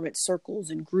empowerment circles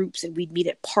and groups, and we'd meet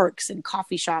at parks and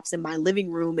coffee shops in my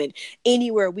living room and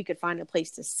anywhere we could find a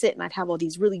place to sit. And I'd have all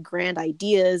these really grand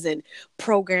ideas and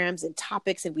programs and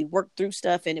topics, and we'd work through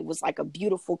stuff. And it was like a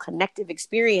beautiful connective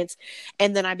experience.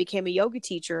 And then I became a yoga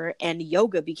teacher and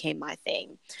yoga became my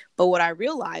thing. But what I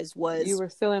realized was you were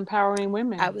still empowering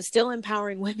women. I was still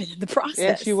empowering women in the process.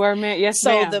 Yes, you were, man. Yes, so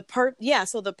ma'am.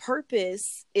 So the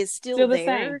purpose is still there.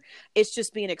 Same. It's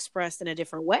just being expressed in a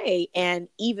different way. And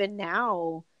even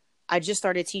now, I just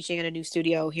started teaching in a new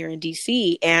studio here in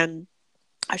DC, and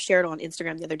I shared on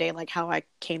Instagram the other day, like, how I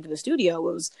came to the studio.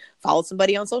 It was followed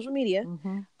somebody on social media.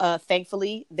 Mm-hmm.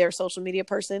 Thankfully, their social media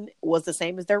person was the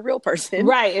same as their real person.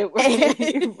 Right.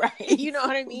 Right. You know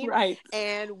what I mean? Right.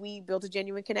 And we built a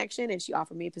genuine connection, and she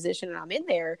offered me a position, and I'm in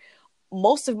there.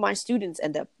 Most of my students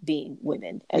end up being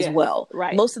women as well.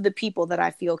 Right. Most of the people that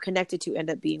I feel connected to end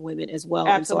up being women as well.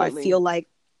 Absolutely. And so I feel like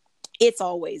it's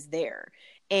always there.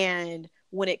 And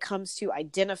when it comes to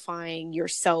identifying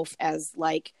yourself as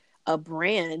like a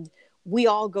brand, we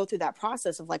all go through that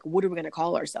process of like, what are we going to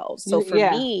call ourselves? So for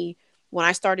me, when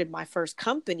I started my first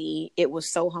company, it was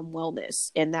Soham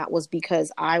Wellness. And that was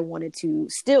because I wanted to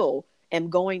am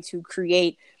going to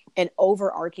create an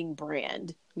overarching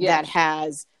brand that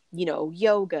has,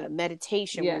 yoga,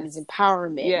 meditation, women's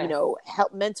empowerment,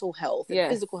 mental health and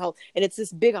physical health. And it's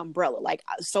this big umbrella. Like,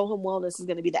 Soham Wellness is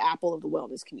going to be the apple of the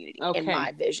wellness community in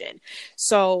my vision.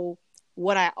 So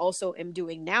what I also am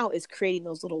doing now is creating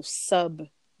those little sub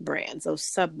brands, those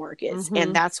sub markets. Mm-hmm.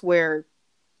 And that's where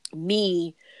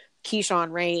me,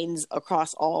 Keyshawn Rains,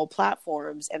 across all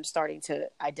platforms, am starting to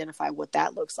identify what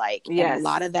that looks like. Yes. And a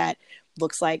lot of that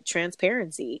looks like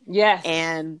transparency. Yes.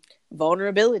 And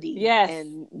vulnerability. Yes.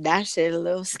 And that shit a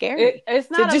little scary. It's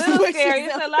not a little scary.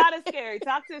 It's a lot of scary.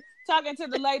 Talking to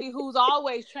the lady who's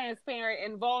always transparent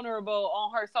and vulnerable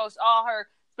on her social,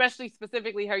 especially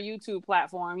specifically her YouTube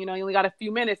platform. You only got a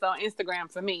few minutes on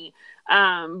Instagram for me.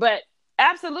 But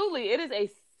absolutely, it is a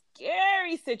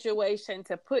scary situation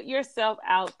to put yourself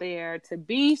out there, to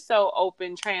be so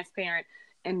open, transparent,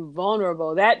 and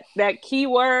vulnerable. That key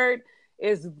word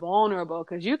is vulnerable,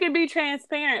 because you can be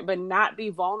transparent but not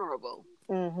be vulnerable.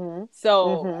 Mm-hmm.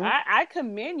 So I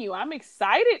commend you. I'm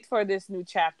excited for this new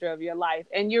chapter of your life.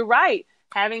 And you're right,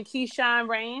 having Keyshawn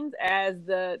Rains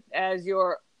as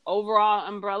your overall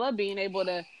umbrella, being able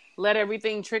to let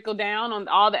everything trickle down on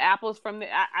all the apples from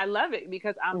I love it,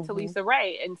 because I'm Talisa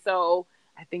Ray. And so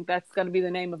I think that's going to be the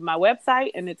name of my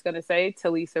website, and it's going to say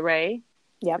Talisa Ray,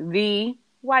 the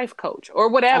wife coach, or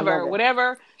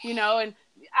whatever, and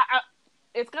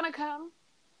it's going to come.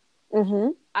 Mm-hmm.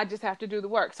 I just have to do the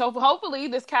work. So hopefully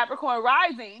this Capricorn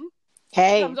rising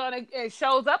comes on and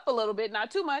shows up a little bit,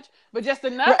 not too much, but just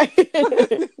enough.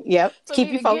 Yep.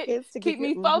 Keep you focused. Keep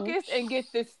me focused and get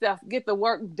this stuff, get the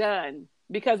work done.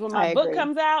 Because when my book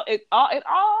comes out, it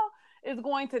all is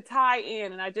going to tie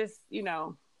in. And I just,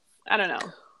 I don't know.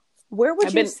 Where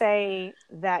would you say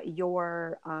that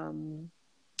your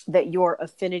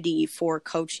affinity for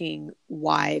coaching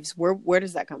wives, where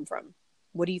does that come from?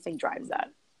 What do you think drives that?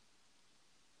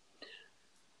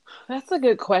 That's a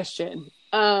good question.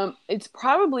 It's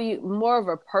probably more of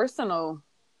a personal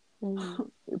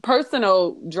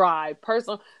drive,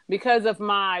 because of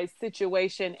my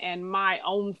situation and my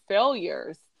own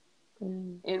failures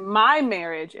in my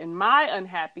marriage and my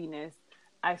unhappiness.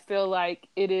 I feel like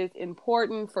it is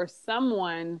important for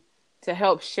someone to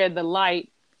help shed the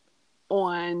light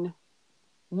on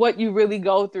what you really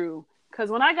go through. Because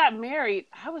when I got married,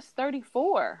 I was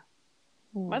 34.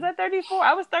 Was I 34?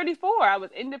 I was 34. I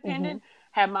was independent,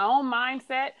 had my own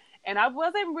mindset, and I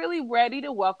wasn't really ready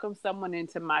to welcome someone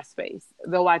into my space.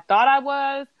 Though I thought I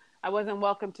was, I wasn't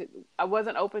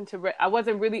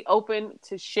really open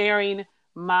to sharing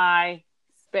my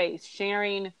space,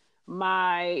 sharing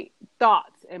my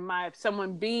thoughts and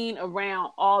someone being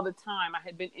around all the time. I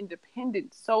had been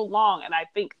independent so long, and I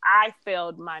think I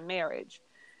failed my marriage.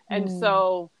 And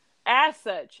so as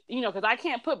such, because I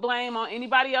can't put blame on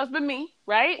anybody else but me,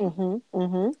 right?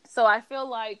 So I feel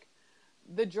like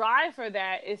the drive for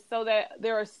that is so that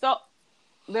there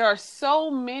are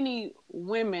so many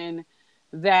women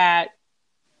that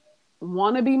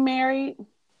want to be married,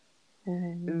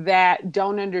 that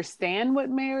don't understand what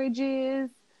marriage is,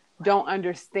 don't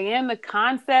understand the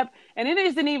concept. And it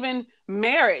isn't even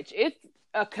marriage. It's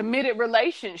a committed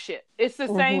relationship. It's the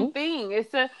same thing.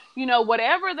 It's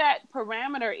whatever that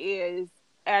parameter is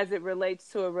as it relates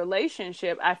to a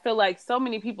relationship. I feel like so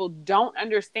many people don't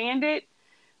understand it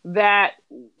that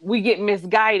we get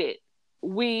misguided.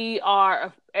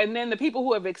 And then the people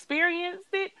who have experienced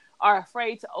it are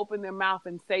afraid to open their mouth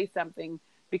and say something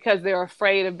because they're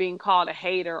afraid of being called a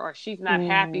hater, or she's not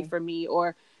happy for me,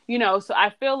 or, so I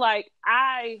feel like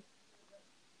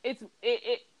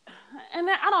and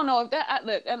I don't know if that,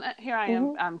 look, and here I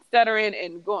am, I'm stuttering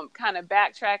and going kind of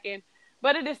backtracking,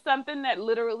 but it is something that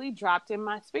literally dropped in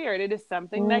my spirit. It is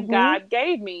something that God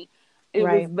gave me. It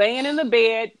was laying in the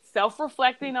bed,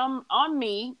 self-reflecting on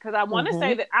me, because I want to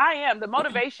say that I am the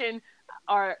motivation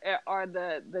or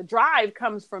the drive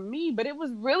comes from me, but it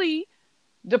was really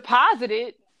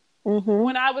deposited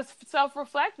when I was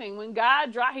self-reflecting, when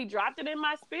God dropped it in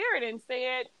my spirit and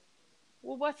said,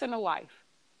 well, what's in a wife?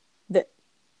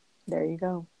 There you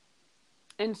go.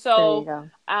 And so,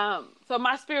 so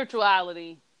my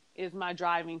spirituality is my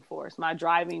driving force, my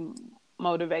driving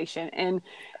motivation. And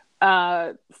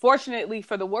fortunately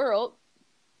for the world,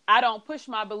 I don't push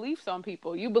my beliefs on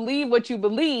people. You believe what you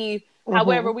believe.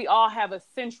 However, we all have a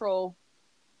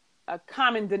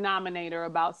common denominator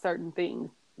about certain things.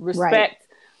 Respect,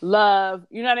 love,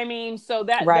 you know what I mean? So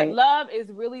that love is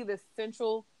really the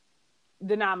central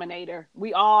denominator.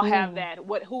 We all have that.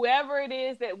 Whoever it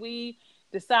is that we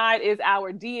decide is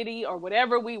our deity, or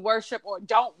whatever we worship or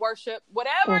don't worship,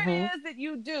 whatever it is that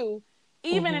you do,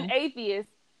 even an atheist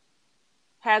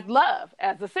has love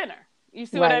as a center. You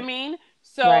see what I mean?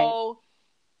 So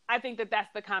I think that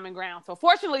that's the common ground. So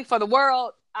fortunately for the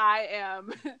world, I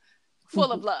am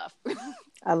full of love.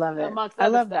 I love it. I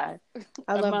love that.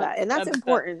 I love that. And that's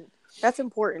important. That's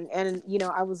important. And,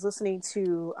 I was listening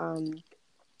to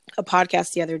a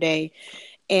podcast the other day,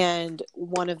 and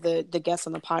one of the guests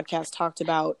on the podcast talked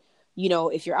about,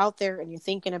 if you're out there and you're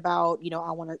thinking about,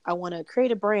 I want to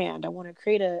create a brand, I want to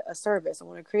create a service, I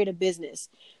want to create a business.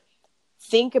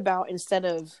 Think about, instead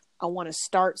of I want to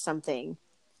start something,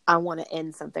 I want to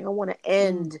end something. I want to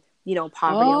end,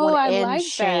 poverty. I want to end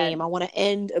shame. That. I want to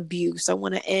end abuse. I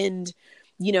want to end,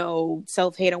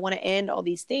 self-hate. I want to end all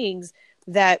these things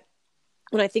that,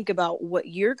 when I think about what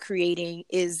you're creating,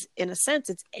 is, in a sense,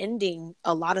 it's ending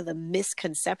a lot of the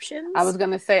misconceptions. I was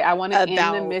going to say, I want to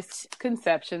end the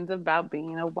misconceptions about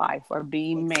being a wife or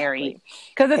being married.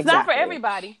 Because it's not for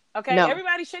everybody. Okay. No.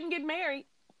 Everybody shouldn't get married.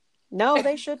 No,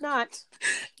 they should not.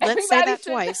 Let's say that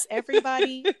twice.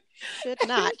 Everybody should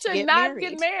not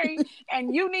get married.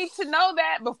 And you need to know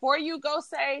that before you go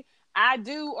say, I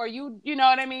do, or you know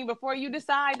what I mean? Before you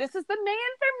decide this is the man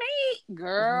for me,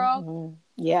 girl.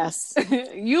 Yes.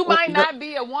 You might not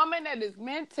be a woman that is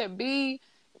meant to be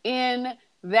in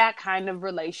that kind of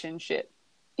relationship.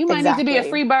 You might need to be a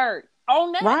free bird.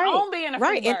 Own that. Own being a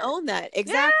free bird. And own that.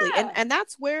 Exactly. Yeah. And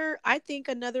that's where I think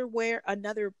another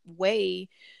way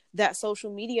that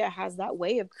social media has that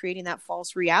way of creating that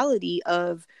false reality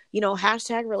of,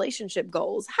 hashtag relationship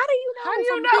goals. How do you know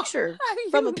from a picture?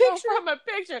 From a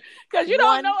picture. Because you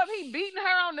don't know if he's beating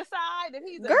her on the side, if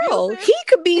he's abusive. He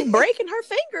could be breaking her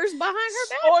fingers behind her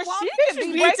back. Or she could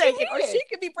be breaking his. Or she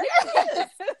could be breaking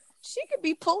his. She could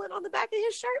be pulling on the back of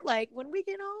his shirt like, when we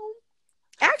get home,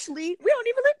 actually, we don't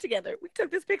even live together. We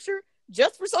took this picture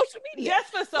just for social media.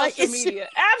 Media.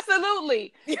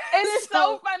 Absolutely. And it's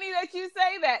so funny that you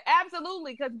say that.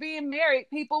 Absolutely. Because being married,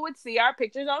 people would see our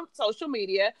pictures on social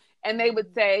media and they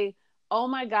would say, oh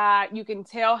my God, you can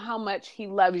tell how much he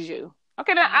loves you.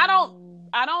 Okay. Now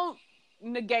I don't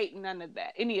negate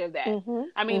any of that.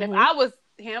 I mean, if I was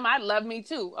him, I'd love me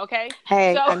too. Okay.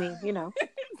 Hey, so, I mean,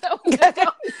 so we're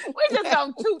just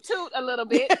gonna toot a little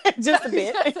bit. Just a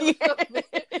bit.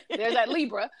 There's that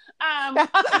Libra.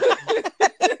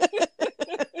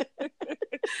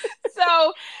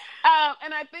 So,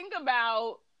 and I think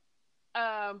about,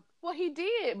 well, he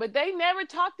did, but they never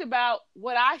talked about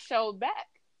what I showed back.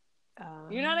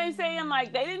 You know what I'm saying?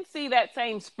 Like, they didn't see that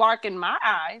same spark in my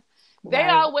eyes. They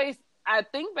always, I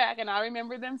think back and I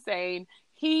remember them saying,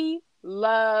 he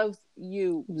loves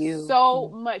you so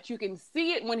much. You can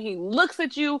see it when he looks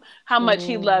at you, how much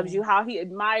he loves you, how he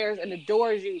admires and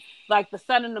adores you. Like the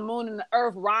sun and the moon and the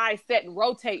earth rise, set, and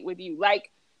rotate with you.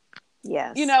 Like,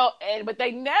 yes, you know, but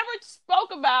they never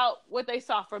spoke about what they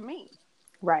saw from me.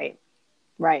 Right.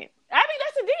 I mean,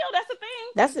 that's a deal. That's a thing.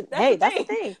 That's the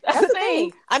thing. That's the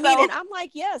thing. I mean, and I'm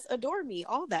like, yes, adore me,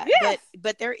 all that. Yes.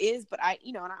 But there is, I,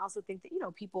 you know, and I also think that, you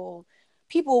know, people,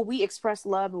 we express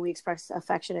love and we express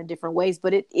affection in different ways,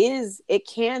 but it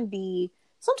can be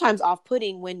sometimes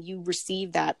off-putting when you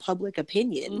receive that public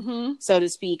opinion, so to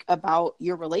speak, about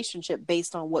your relationship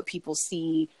based on what people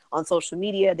see on social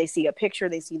media. They see a picture,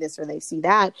 they see this or they see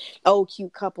that. Oh,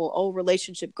 cute couple. Oh,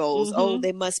 relationship goals. Oh,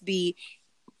 they must be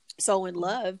so in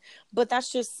love. But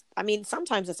that's just, I mean,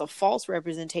 sometimes it's a false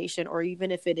representation, or even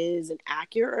if it is an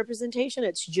accurate representation,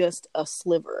 it's just a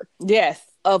sliver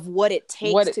of what it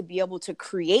takes to be able to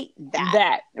create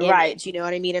that image, right? You know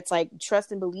what I mean? It's like,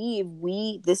 trust and believe,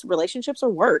 this relationships are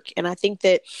work. And I think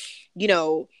that, you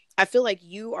know, I feel like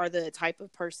you are the type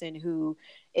of person who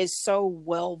is so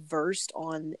well versed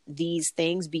on these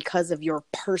things because of your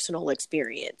personal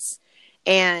experience.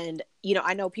 And, you know,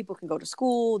 I know people can go to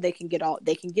school, they can get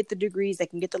the degrees, they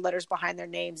can get the letters behind their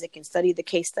names, they can study the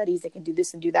case studies, they can do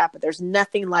this and do that, but there's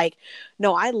nothing like,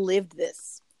 no, I lived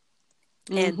this.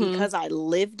 And because I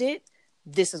lived it,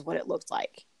 this is what it looks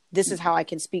like. This is how I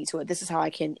can speak to it. This is how I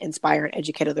can inspire and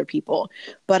educate other people.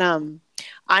 But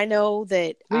I know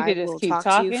that we could just keep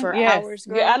talking to you for hours.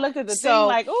 Girl. Yeah, I looked at the thing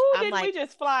like, oh, didn't we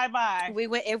just fly by?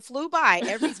 It flew by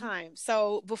every time.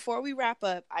 So before we wrap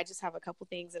up, I just have a couple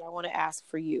things that I want to ask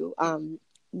for you.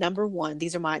 Number one,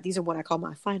 these are what I call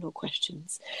my final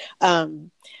questions.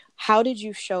 How did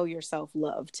you show yourself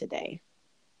love today?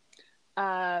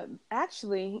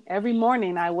 Actually, every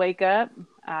morning I wake up,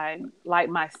 I light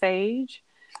my sage,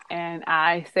 and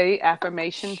I say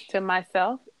affirmations to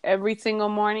myself every single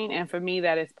morning. And for me,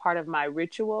 that is part of my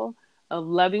ritual of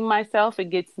loving myself.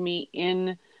 It gets me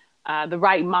in the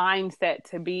right mindset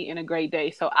to be in a great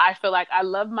day. So I feel like I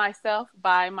love myself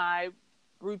by my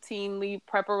routinely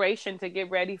preparation to get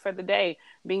ready for the day,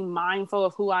 being mindful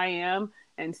of who I am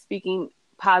and speaking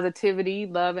positivity,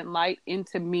 love, and light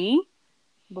into me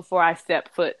before I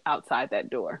step foot outside that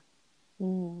door.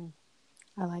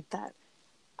 I like that.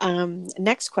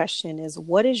 Next question is,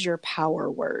 what is your power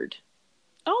word?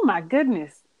 Oh my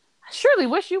goodness. I surely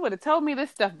wish you would have told me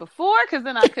this stuff before, because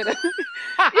then I could have, then,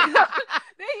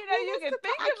 you can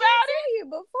think about it.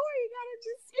 Before, you gotta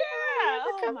just,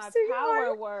 oh, my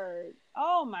power word.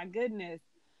 Oh my goodness.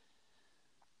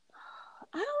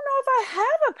 I don't know if I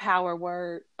have a power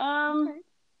word. Okay.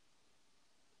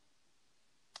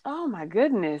 Oh my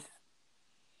goodness.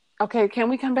 Okay, can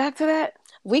we come back to that?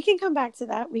 We can come back to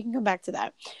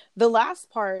that. The last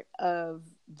part of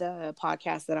the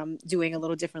podcast that I'm doing a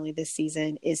little differently this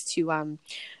season is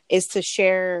to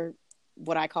share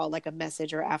what I call like a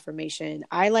message or affirmation.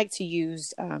 I like to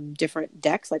use different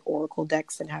decks, like oracle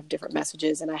decks, and have different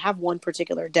messages. And I have one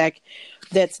particular deck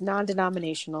that's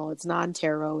non-denominational, it's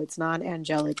non-tarot, it's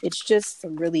non-angelic. It's just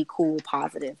some really cool,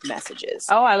 positive messages.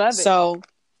 Oh, I love it. So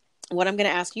what I'm going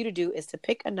to ask you to do is to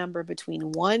pick a number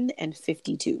between 1 and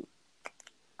 52.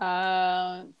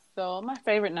 So my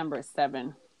favorite number is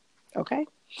 7. Okay.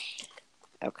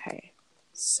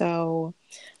 So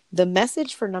the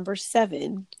message for number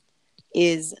 7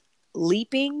 is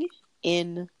leaping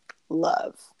in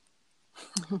love.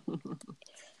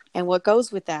 And what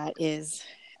goes with that is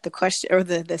the question, or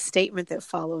the statement that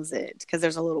follows it, because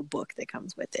there's a little book that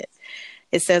comes with it.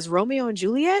 It says, Romeo and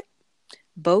Juliet,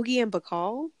 Bogey and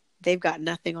Bacall, they've got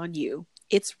nothing on you.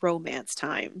 It's romance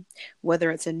time.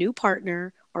 Whether it's a new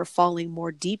partner or falling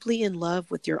more deeply in love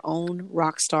with your own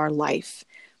rock star life,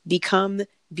 become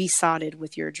besotted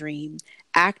with your dream.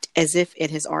 Act as if it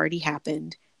has already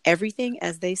happened. Everything,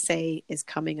 as they say, is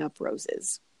coming up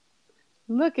roses.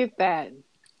 Look at that.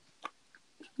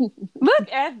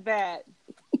 Look at that.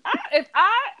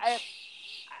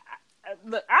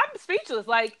 Look, I'm speechless.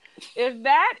 Like, if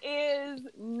that is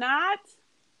not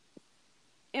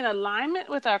in alignment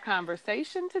with our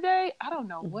conversation today, I don't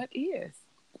know what is.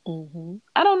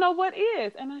 I don't know what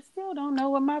is, and I still don't know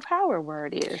what my power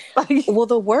word is. Well,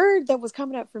 the word that was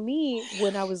coming up for me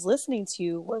when I was listening to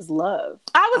you was love.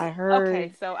 I heard.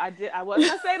 Okay, so I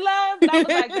wasn't gonna say love, but I was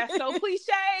like, that's so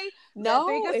cliche. No,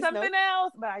 think of something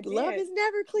else, but I did. Love is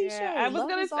never cliche. Yeah, I was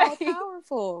gonna say all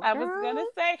powerful. I was gonna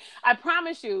say, I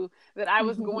promise you that I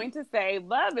was going to say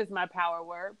love is my power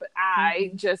word, but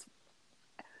I'm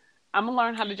gonna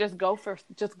learn how to just go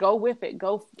with it.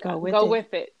 Go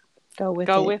with it.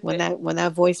 When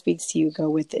that voice speaks to you, go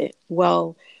with it.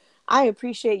 Well, I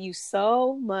appreciate you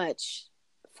so much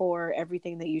for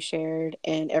everything that you shared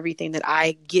and everything that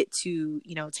I get to,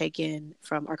 take in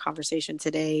from our conversation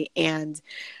today. And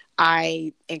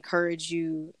I encourage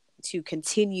you to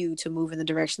continue to move in the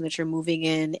direction that you're moving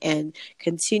in and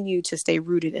continue to stay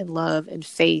rooted in love and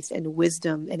faith and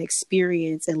wisdom and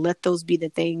experience, and let those be the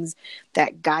things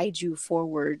that guide you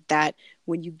forward, that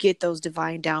when you get those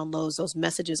divine downloads, those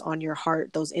messages on your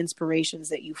heart, those inspirations,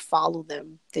 that you follow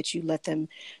them, that you let them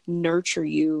nurture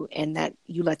you, and that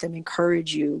you let them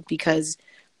encourage you, because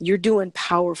you're doing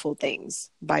powerful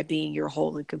things by being your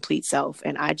whole and complete self.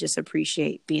 And I just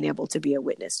appreciate being able to be a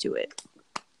witness to it.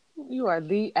 You are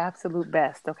the absolute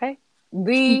best, okay?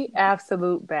 The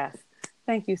absolute best.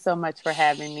 Thank you so much for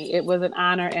having me. It was an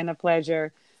honor and a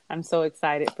pleasure. I'm so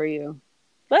excited for you.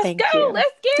 Let's Thank go. You.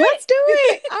 Let's get it. Let's do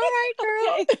it. All right,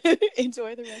 girl. Okay.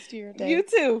 Enjoy the rest of your day. You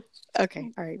too.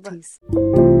 Okay. All right. Peace.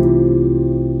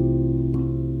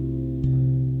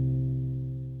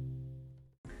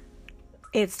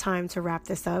 It's time to wrap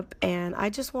this up, and I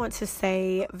just want to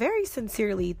say very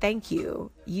sincerely thank you.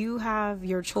 You have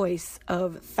your choice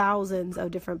of thousands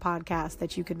of different podcasts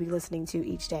that you could be listening to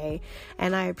each day,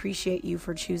 and I appreciate you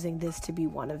for choosing this to be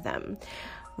one of them.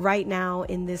 Right now,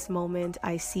 in this moment,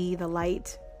 I see the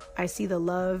light, I see the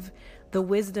love, the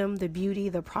wisdom, the beauty,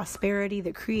 the prosperity,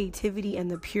 the creativity,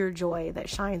 and the pure joy that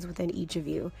shines within each of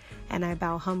you, and I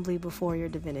bow humbly before your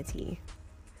divinity.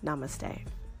 Namaste.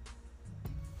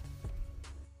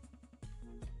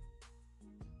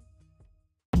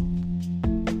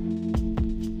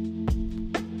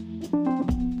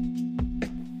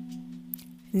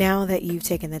 Now that you've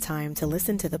taken the time to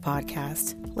listen to the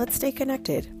podcast, let's stay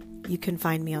connected. You can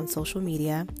find me on social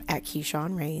media at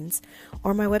Keyshawn Rains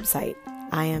or my website,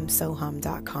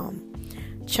 iamsohum.com.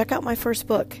 Check out my first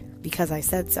book, Because I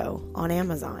Said So, on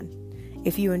Amazon.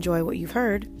 If you enjoy what you've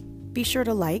heard, be sure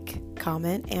to like,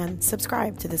 comment, and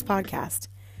subscribe to this podcast.